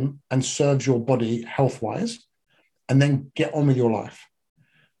metabolism and serves your body health-wise, and then get on with your life.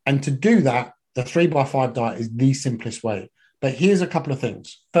 And to do that, the 3x5 diet is the simplest way. But here's a couple of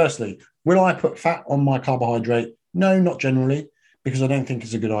things. Firstly, will I put fat on my carbohydrate? No, not generally, because I don't think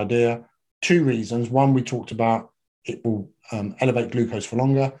it's a good idea. 2 reasons. 1, we talked about it will elevate glucose for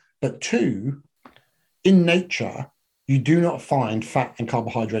longer. But 2, in nature, you do not find fat and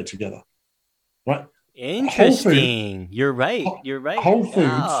carbohydrate together, right? Interesting. You're right. Whole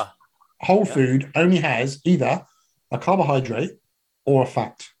food only has either a carbohydrate or a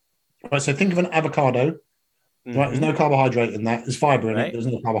fat. Right. So think of an avocado. Mm-hmm. Right. There's no carbohydrate in that. There's fiber in it. There's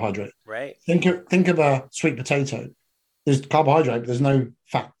no carbohydrate. Right. Think of a sweet potato. There's carbohydrate, but there's no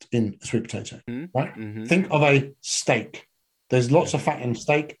fat in a sweet potato. Mm-hmm. Right. Mm-hmm. Think of a steak. There's lots of fat in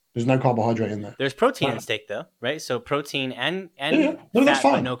steak. There's no carbohydrate in there. There's protein in steak, though, right? So protein and fat,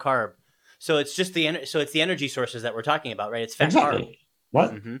 but no carb. So it's just it's the energy sources that we're talking about, right? It's fat, carb,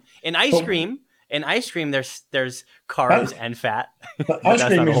 right? Mm-hmm. In ice cream, there's carbs and fat. But ice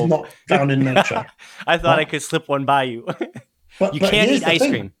cream is not found in nature. I thought I could slip one by you. You can't eat ice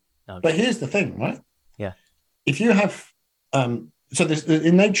cream. No, but here's the thing, right? Yeah. If you have, so there's,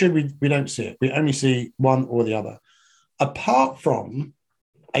 in nature we don't see it. We only see one or the other. Apart from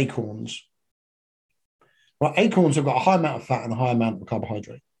acorns, well, acorns have got a high amount of fat and a high amount of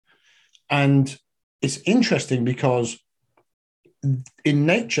carbohydrate. And it's interesting because in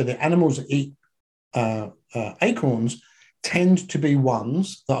nature, the animals that eat acorns tend to be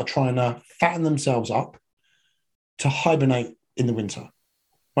ones that are trying to fatten themselves up to hibernate in the winter.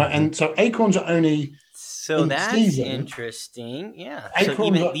 Right. Mm-hmm. And so acorns are only so that's season. Interesting. Yeah.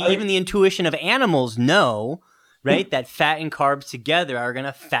 Acorns so even the intuition of animals know, right, that fat and carbs together are going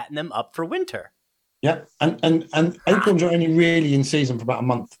to fatten them up for winter. Yeah, and acorns are only really in season for about a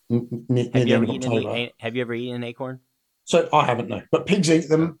month near the end of October. Have you ever eaten an acorn? So I haven't, no. But pigs eat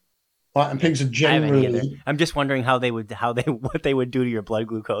them, right? And pigs are generally. I'm just wondering what they would do to your blood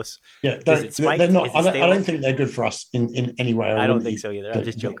glucose. Yeah, they're not. I don't think they're good for us in any way. I don't think so either. I'm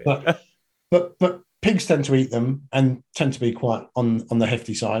just joking. But pigs tend to eat them and tend to be quite on the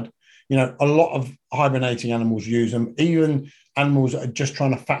hefty side. You know, a lot of hibernating animals use them. Even animals that are just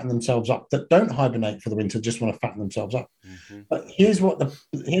trying to fatten themselves up, that don't hibernate for the winter, just want to fatten themselves up. Mm-hmm. But here's what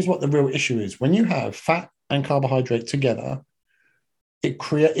the real issue is: when you have fat and carbohydrate together, it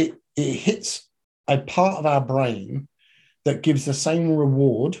hits a part of our brain that gives the same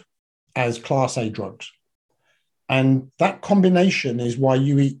reward as Class A drugs, and that combination is why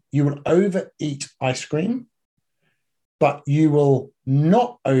you will overeat ice cream, but you will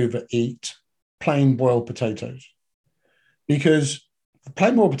not overeat plain boiled potatoes, because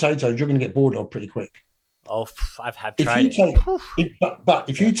plain boiled potatoes you're going to get bored of pretty quick. Oh, I've tried it. But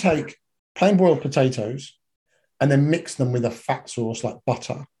if you take plain boiled potatoes and then mix them with a fat sauce like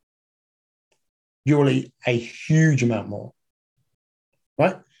butter, you'll eat a huge amount more,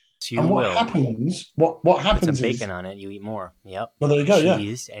 right? So happens? What happens? Put some bacon on it, you eat more. Yep. Well, there you go.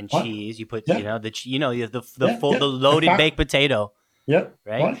 Cheese and cheese. You put the loaded baked potato. Yeah.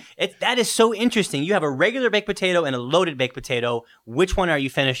 Right. That is so interesting. You have a regular baked potato and a loaded baked potato. Which one are you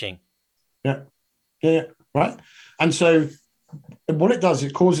finishing? Yeah. Right. And so, what it does,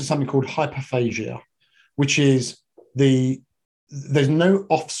 it causes something called hyperphagia, which is there's no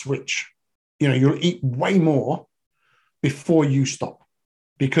off switch. You know, you'll eat way more before you stop,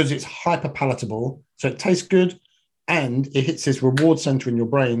 because it's hyper palatable, so it tastes good, and it hits this reward center in your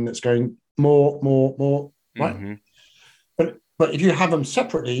brain that's going more, right? Mm-hmm. But if you have them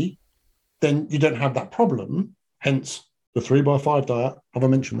separately, then you don't have that problem. Hence the 3x5 diet. Have I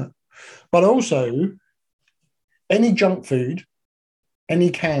mentioned that? But also, any junk food, any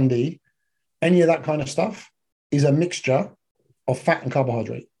candy, any of that kind of stuff is a mixture of fat and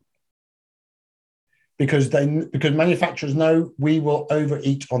carbohydrate. Because manufacturers know we will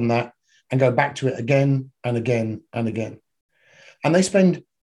overeat on that and go back to it again and again and again. And they spend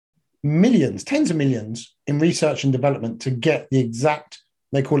millions, tens of millions in research and development to get the exact,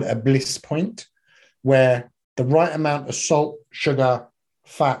 they call it a bliss point, where the right amount of salt, sugar,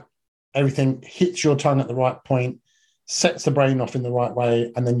 fat, everything hits your tongue at the right point, sets the brain off in the right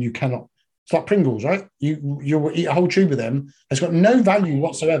way, and then you cannot. It's like Pringles, right? You will eat a whole tube of them. It's got no value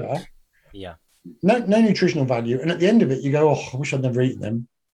whatsoever. Yeah. No nutritional value. And at the end of it, you go, oh, I wish I'd never eaten them.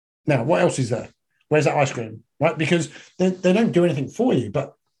 Now, what else is there? Where's that ice cream? Right? Because they don't do anything for you,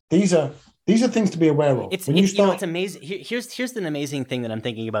 but these are things to be aware of. It's amazing. Here's an amazing thing that I'm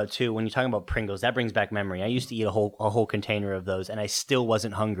thinking about too. When you're talking about Pringles, that brings back memory. I used to eat a whole container of those, and I still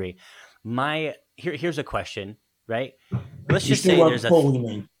wasn't hungry. Here's a question, right? Let's just say there's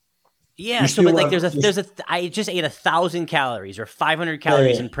a yeah. So, but like I just ate 1,000 calories or 500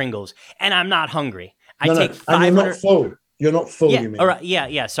 calories in Pringles, and I'm not hungry. I take 500. You're not full. Yeah. You mean? All right.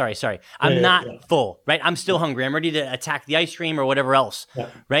 Yeah. Sorry. I'm not full. Right. I'm still hungry. I'm ready to attack the ice cream or whatever else. Yeah.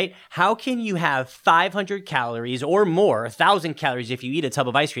 Right. How can you have 500 calories or more, 1,000 calories if you eat a tub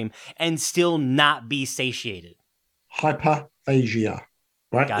of ice cream, and still not be satiated? Hyperphagia.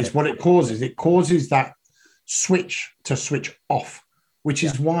 Right. It's what it causes. It causes that switch off, which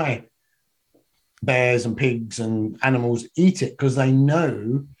is why bears and pigs and animals eat it, because they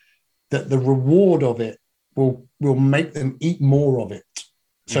know that the reward of it will make them eat more of it.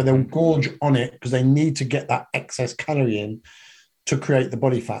 So they'll gorge on it because they need to get that excess calorie in to create the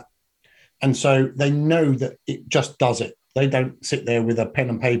body fat. And so they know that it just does it. They don't sit there with a pen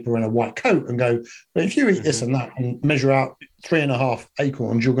and paper and a white coat and go, but if you eat this and that and measure out 3.5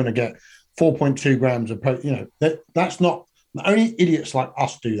 acorns, you're going to get 4.2 grams of protein. That's not, only idiots like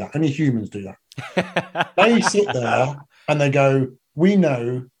us do that. Only humans do that. They sit there and they go, we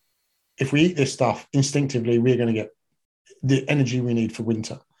know if we eat this stuff instinctively, we're going to get the energy we need for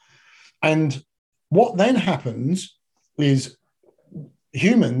winter. And what then happens is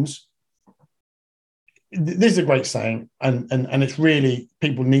humans, this is a great saying, and it's really,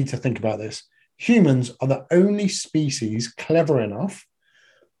 people need to think about this. Humans are the only species clever enough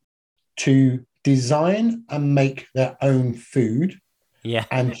to design and make their own food,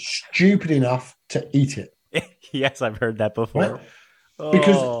 and stupid enough to eat it. Yes, I've heard that before. Right?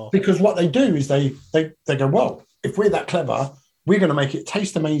 Because what they do is they go, well, if we're that clever, we're going to make it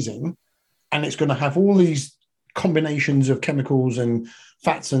taste amazing, and it's going to have all these combinations of chemicals and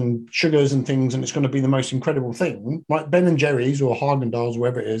fats and sugars and things, and it's going to be the most incredible thing. Like Ben and Jerry's or Haagen-Dazs,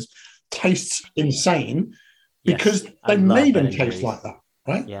 wherever it is, tastes insane because they made them taste like that,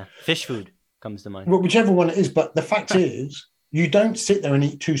 right? Yeah, fish food comes to mind. Well, whichever one it is, but the fact is, you don't sit there and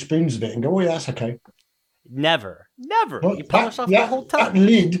eat 2 spoons of it and go, "Oh yeah, that's okay." Never. Well, you polish off the whole tub.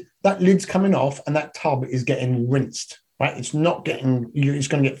 That lid's coming off, and that tub is getting rinsed. Right? It's not getting. It's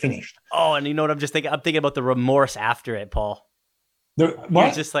going to get finished. Oh, and you know what I'm just thinking? I'm thinking about the remorse after it, Paul.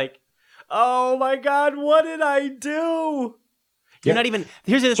 You're just like, oh my God, what did I do? You're not even.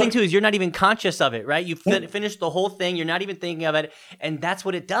 Here's the other thing too: is you're not even conscious of it, right? You finished the whole thing. You're not even thinking of it, and that's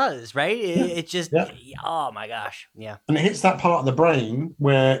what it does, right? It just. Oh my gosh, yeah. And it hits that part of the brain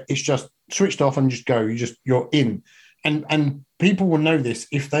where it's just switched off and just go. You're in, and people will know this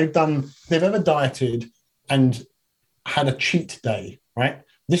if they've ever dieted and had a cheat day, right?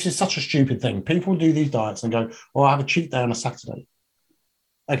 This is such a stupid thing. People do these diets and go, "Oh, I have a cheat day on a Saturday."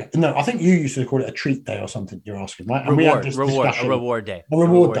 Okay, no, I think you used to call it a treat day or something. You're asking, right? And we had this discussion, a reward day,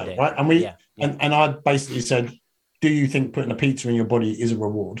 right? And and I basically said, "Do you think putting a pizza in your body is a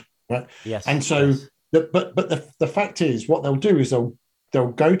reward?" Right? Yes. And so, but the fact is, what they'll do is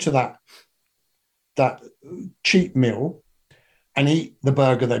they'll go to that cheat meal and eat the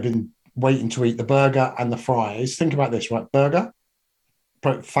burger they've been waiting to eat, the burger and the fries. Think about this, right? Burger,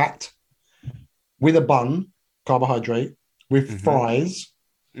 fat, with a bun, carbohydrate, with fries.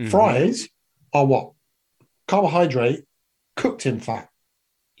 Mm-hmm. Fries are what? Carbohydrate cooked in fat.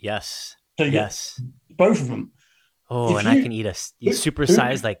 Yes. So both of them. Oh, and I can eat a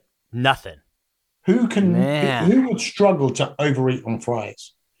supersized like nothing. Who would struggle to overeat on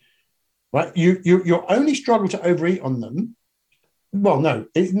fries? Right? You only struggle to overeat on them. Well, no,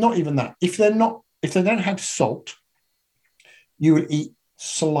 it's not even that. If they don't have salt, you would eat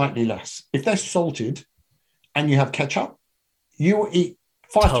slightly less. If they're salted and you have ketchup, you will eat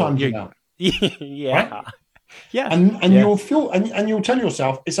 5 times the amount. Yeah. Right? Yeah. And you'll feel and you'll tell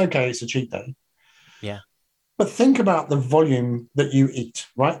yourself it's okay, it's a cheat day. Yeah. But think about the volume that you eat,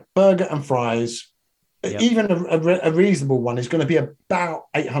 right? Burger and fries, even a reasonable one is going to be about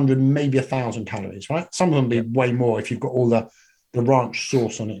 800, maybe 1,000 calories, right? Some of them be way more if you've got all the ranch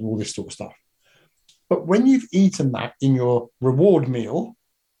sauce on it and all this sort of stuff. But when you've eaten that in your reward meal,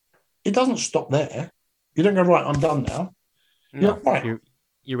 it doesn't stop there. You don't go, right, I'm done now. No,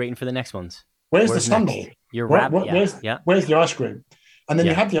 you're waiting for the next ones. Where's the sundae? Where's the ice cream? And then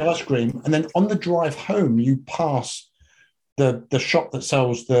you have the ice cream, and then on the drive home, you pass the shop that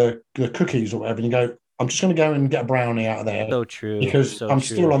sells the cookies or whatever, and you go, I'm just going to go and get a brownie out of there. So true. Because I'm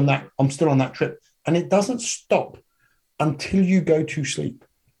still on that trip. And it doesn't stop until you go to sleep.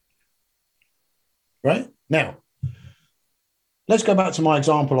 Right? Now, let's go back to my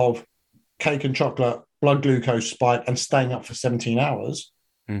example of cake and chocolate, blood glucose spike, and staying up for 17 hours.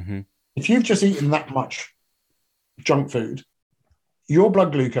 Mm-hmm. If you've just eaten that much junk food, your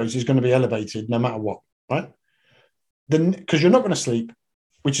blood glucose is going to be elevated no matter what, right? Then, because you're not going to sleep,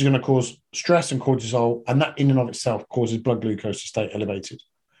 which is going to cause stress and cortisol, and that in and of itself causes blood glucose to stay elevated.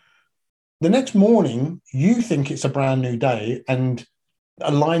 The next morning, you think it's a brand new day and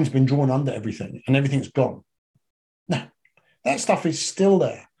a line's been drawn under everything and everything's gone. No, that stuff is still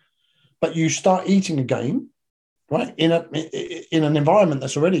there. But you start eating again, right, in an environment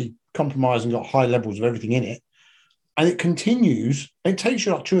that's already compromised and got high levels of everything in it, and it continues. It takes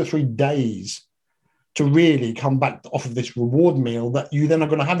you like 2 or 3 days to really come back off of this reward meal that you then are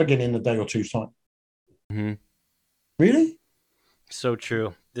going to have again in a day or two's time. Mm-hmm. Really? So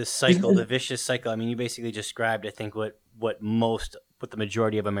true. This cycle, the vicious cycle. I mean, you basically described, I think, what the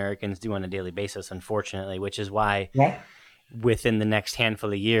majority of Americans do on a daily basis, unfortunately, which is why within the next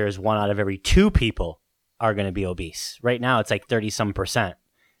handful of years, 1 out of every 2 people are going to be obese. Right now, it's like 30-some%.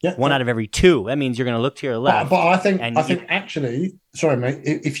 Yeah, 1 out of every 2. That means you're going to look to your left. But I think actually, sorry, mate,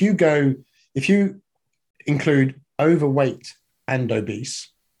 if you include overweight and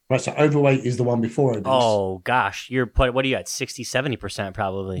obese, right? So overweight is the one before obese. Oh gosh, what are you at? 60-70%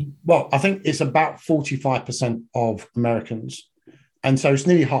 probably. Well, I think it's about 45% of Americans, and so it's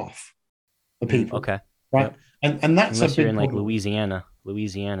nearly half the people. Okay, right, and that's unless you're in like problem. Louisiana.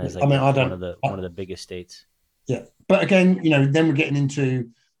 Louisiana is like one of the biggest states. Yeah, but again, then we're getting into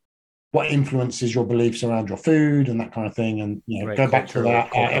what influences your beliefs around your food and that kind of thing, and go back to that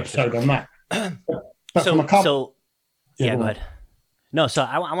episode on that. But go ahead. No, so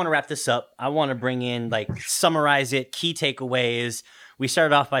I want to wrap this up. I want to bring in, summarize it, key takeaways. We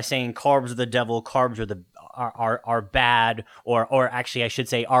started off by saying carbs are the devil, carbs are bad, or actually I should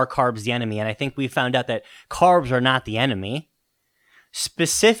say, are carbs the enemy? And I think we found out that carbs are not the enemy.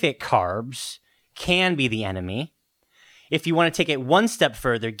 Specific carbs can be the enemy. If you want to take it one step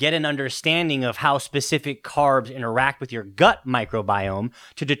further, get an understanding of how specific carbs interact with your gut microbiome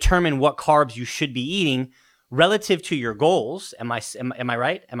to determine what carbs you should be eating relative to your goals. Am I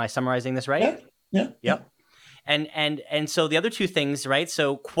right? Am I summarizing this right? Yeah. Yep. And so the other two things, right?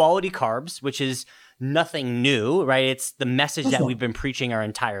 So quality carbs, which is nothing new, right? It's the message that we've been preaching our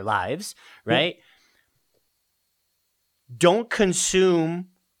entire lives, right? Yeah. Don't consume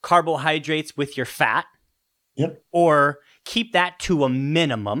carbohydrates with your fat. Yep. Or keep that to a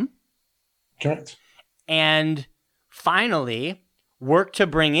minimum. Correct. And finally, work to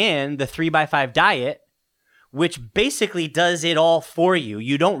bring in the 3x5 diet, which basically does it all for you.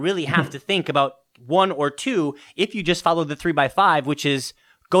 You don't really have to think about one or two if you just follow the 3x5, which is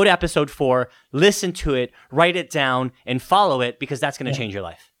go to episode 4, listen to it, write it down, and follow it, because that's going to change your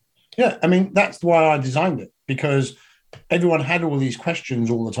life. Yeah, I mean, that's why I designed it, because everyone had all these questions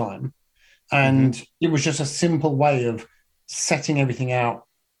all the time. And it was just a simple way of setting everything out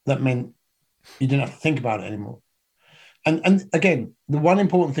that meant you didn't have to think about it anymore. And again, the one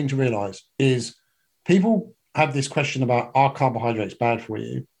important thing to realize is people have this question about, are carbohydrates bad for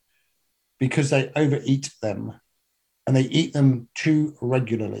you? Because they overeat them and they eat them too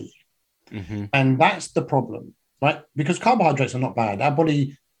regularly. And that's the problem, right? Because carbohydrates are not bad. Our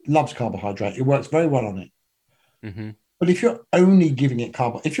body loves carbohydrate. It works very well on it. But if you're only giving it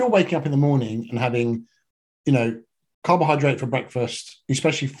if you're waking up in the morning and having, carbohydrate for breakfast,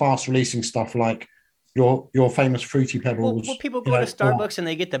 especially fast releasing stuff like your famous Fruity Pebbles. Well, people go to Starbucks and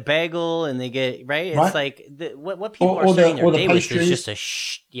they get the bagel and they get, right? It's like what people are starting their day with is just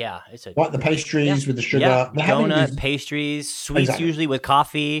it's a the pastries with the sugar. Yeah. Donut, pastries, sweets usually with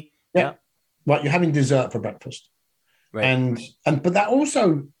coffee. Yeah. Right, you're having dessert for breakfast. Right. But that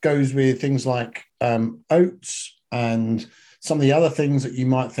also goes with things like oats and some of the other things that you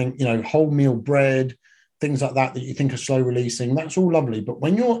might think, wholemeal bread, things like that you think are slow releasing. That's all lovely. But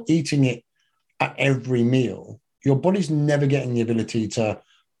when you're eating it at every meal, your body's never getting the ability to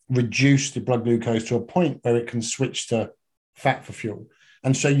reduce the blood glucose to a point where it can switch to fat for fuel.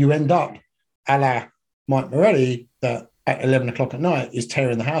 And so you end up, a la Mike Morelli, that at 11 o'clock at night is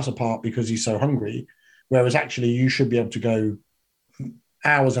tearing the house apart because he's so hungry, whereas actually you should be able to go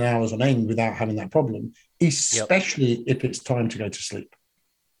hours and hours on end without having that problem, especially if it's time to go to sleep.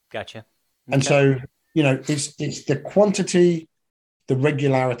 Gotcha. Okay. And so, it's the quantity, the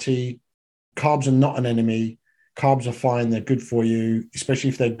regularity. Carbs are not an enemy. Carbs are fine. They're good for you, especially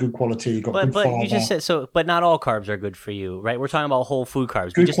if they're good quality. But you just said so. But not all carbs are good for you, right? We're talking about whole food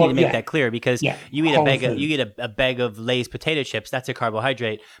carbs. We just need to make that clear, because you eat a bag of Lay's potato chips. That's a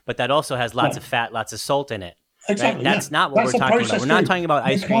carbohydrate, but that also has lots of fat, lots of salt in it. Exactly. Right? That's not what we're talking about. We're not talking about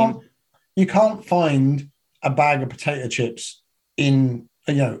ice cream. You can't find a bag of potato chips hanging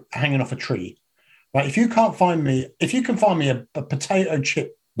off a tree, right? If you can find me a potato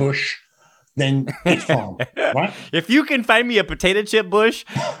chip bush, then it's fine, right? If you can find me a potato chip bush,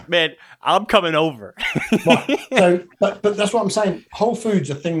 man, I'm coming over. Right. So, but that's what I'm saying. Whole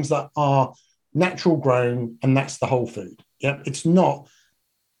foods are things that are natural grown, and that's the whole food. Yeah, it's not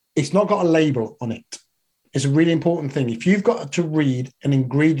got a label on it. It's a really important thing. If you've got to read an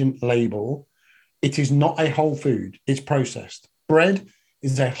ingredient label, it is not a whole food. It's processed. Bread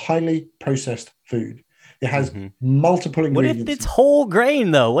is a highly processed food. It has multiple ingredients. What if it's whole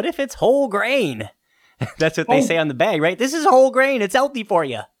grain, though? What if it's whole grain? That's what they say on the bag, right? This is whole grain. It's healthy for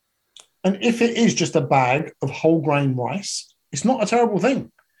you. And if it is just a bag of whole grain rice, it's not a terrible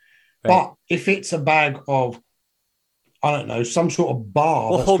thing. Right. But if it's a bag of, I don't know, some sort of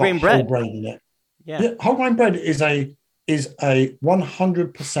bar that's whole grain bread, whole grain in it. Yeah, whole grain bread is a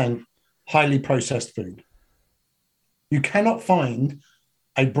 100% highly processed food. You cannot find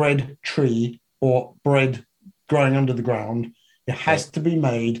a bread tree or bread growing under the ground. It has to be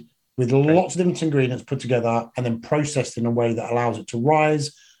made with lots of different ingredients put together and then processed in a way that allows it to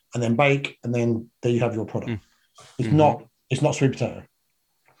rise and then bake, and then there you have your product. It's not sweet potato.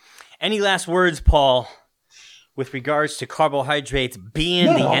 Any last words, Paul, with regards to carbohydrates being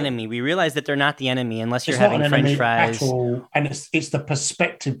the enemy? We realize that they're not the enemy unless you're having French fries. At all. And it's the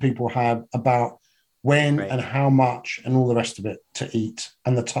perspective people have about when and how much and all the rest of it to eat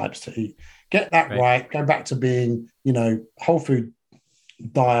and the types to eat. Get that right. Go back to being, whole food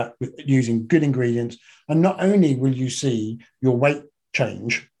diet using good ingredients. And not only will you see your weight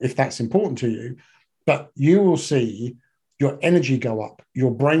change, if that's important to you, but you will see your energy go up,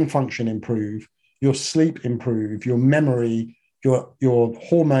 your brain function improve, your sleep improve, your memory, your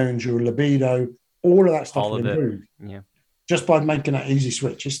hormones, your libido, All of that stuff All will of it. improve Yeah. just by making that easy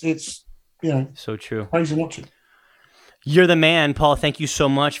switch. It's So true. crazy not to. You're the man, Paul. Thank you so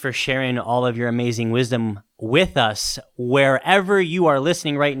much for sharing all of your amazing wisdom with us. Wherever you are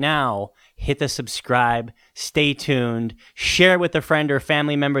listening right now, hit the subscribe, stay tuned, share it with a friend or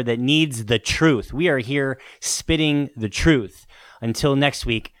family member that needs the truth. We are here spitting the truth. Until next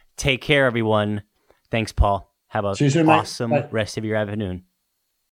week, take care, everyone. Thanks, Paul. Have an See you soon, mate. awesome Bye. rest of your afternoon.